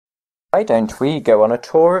Why don't we go on a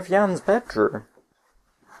tour of Jan's bedroom?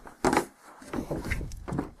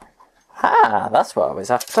 Ah, that's what I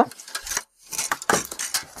was after.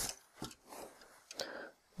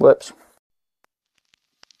 Whoops.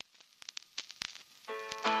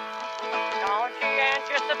 Don't you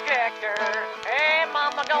answer subjector. Hey,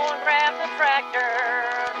 mama, go and grab the tractor.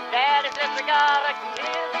 Daddy says we gotta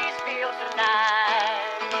kill these fields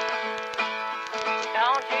tonight.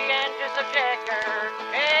 Don't you answer subjector.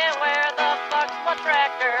 Hey, where the fuck's my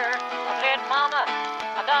tractor? I said, mama,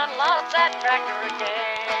 I done lost that tractor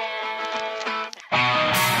again.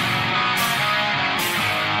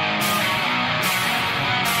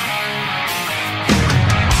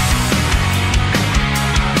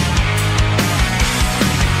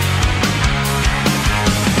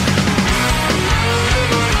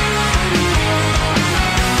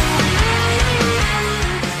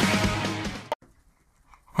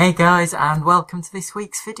 Hey guys, and welcome to this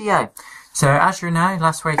week's video. So as you know,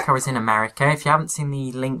 last week I was in America. If you haven't seen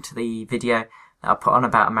the link to the video that I put on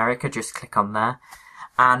about America, just click on there.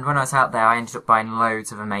 And when I was out there, I ended up buying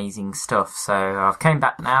loads of amazing stuff. So I've came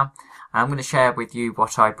back now, and I'm going to share with you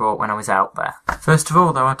what I bought when I was out there. First of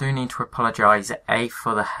all, though, I do need to apologise, A,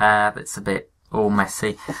 for the hair that's a bit all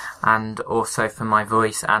messy, and also for my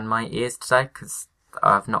voice and my ears today, because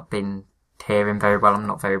I've not been hearing very well. I'm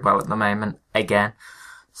not very well at the moment, again.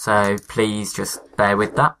 So please just bear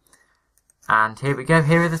with that. And here we go.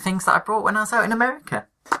 Here are the things that I bought when I was out in America.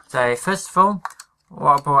 So first of all,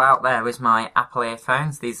 what I bought out there was my Apple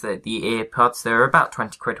earphones. These are the EarPods. They were about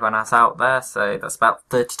 20 quid when I was out there. So that's about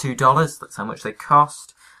 $32. That's how much they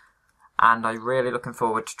cost. And I'm really looking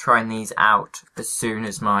forward to trying these out as soon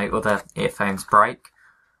as my other earphones break.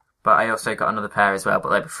 But I also got another pair as well,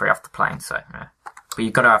 but they were free off the plane. So, yeah. But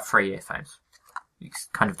you've got to have free earphones. It's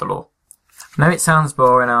kind of the law. I know it sounds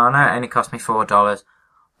boring, I know it only cost me $4,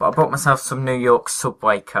 but I bought myself some New York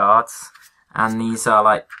subway cards, and these are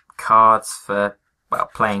like cards for, well,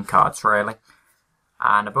 playing cards really.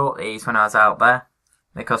 And I bought these when I was out there.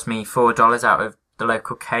 They cost me $4 out of the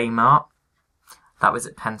local Kmart. That was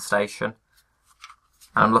at Penn Station.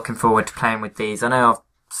 And I'm looking forward to playing with these. I know I've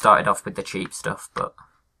started off with the cheap stuff, but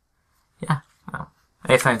yeah, well,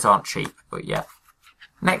 earphones aren't cheap, but yeah.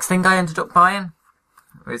 Next thing I ended up buying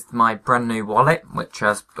with my brand new wallet, which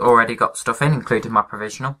has already got stuff in, including my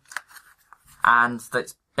provisional. And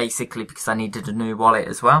that's basically because I needed a new wallet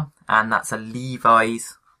as well. And that's a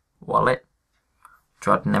Levi's wallet, which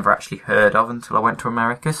I'd never actually heard of until I went to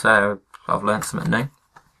America, so I've learned something new.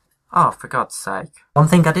 Oh, for God's sake. One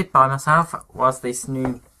thing I did buy myself was this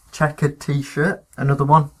new checkered t-shirt. Another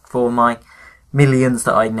one for my millions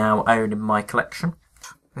that I now own in my collection.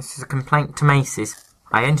 This is a complaint to Macy's.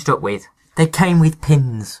 I ended up with, they came with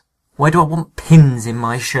pins. Why do I want pins in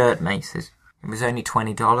my shirt, Macy's? It was only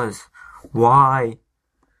 $20. Why?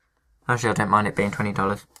 Actually, I don't mind it being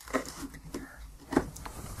 $20.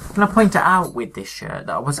 Can I point it out with this shirt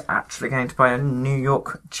that I was actually going to buy a New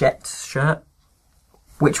York Jets shirt,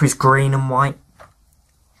 which was green and white,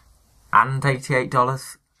 and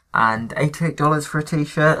 $88. And $88 for a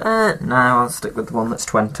t-shirt? No, I'll stick with the one that's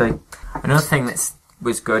 $20. Another thing that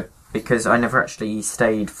was good, because I never actually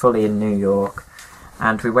stayed fully in New York,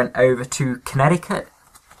 and we went over to Connecticut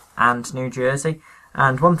and New Jersey.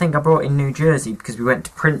 And one thing I brought in New Jersey, because we went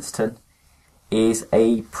to Princeton, is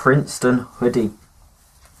a Princeton hoodie.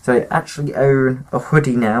 So I actually own a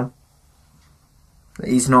hoodie now.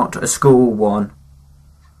 It's not a school one,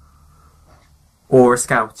 or a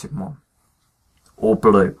scouting one, or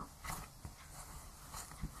blue.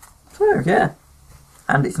 So yeah.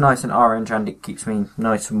 And it's nice and orange, and it keeps me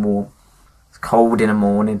nice and warm. It's cold in the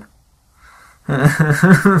morning. It's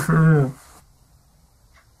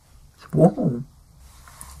warm.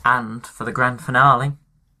 And for the grand finale,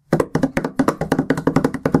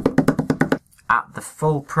 at the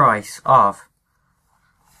full price of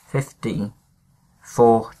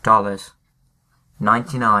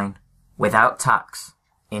 $54.99 without tax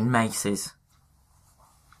in Macy's.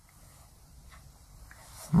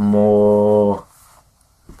 More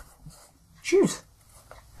shoes.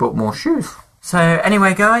 Bought more shoes. So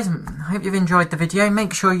anyway guys, I hope you've enjoyed the video.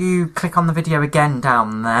 Make sure you click on the video again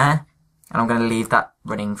down there. And I'm going to leave that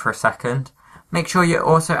running for a second. Make sure you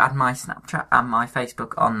also add my Snapchat and my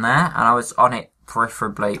Facebook on there. And I was on it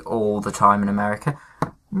preferably all the time in America.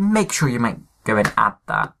 Make sure you go and add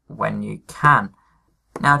that when you can.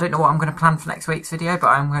 Now I don't know what I'm going to plan for next week's video, but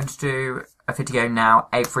I'm going to do a video now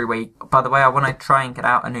every week. By the way, I want to try and get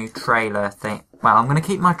out a new trailer thing. Well, I'm going to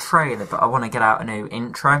keep my trailer, but I want to get out a new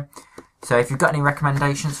intro. So if you've got any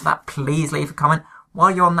recommendations for that, please leave a comment. While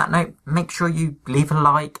you're on that note, make sure you leave a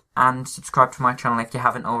like and subscribe to my channel if you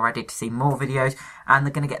haven't already to see more videos, and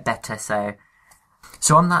they're going to get better. So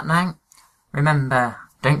on that note, remember,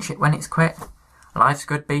 don't shit when it's quit. Life's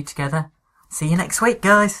good, be together. See you next week,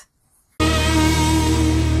 guys.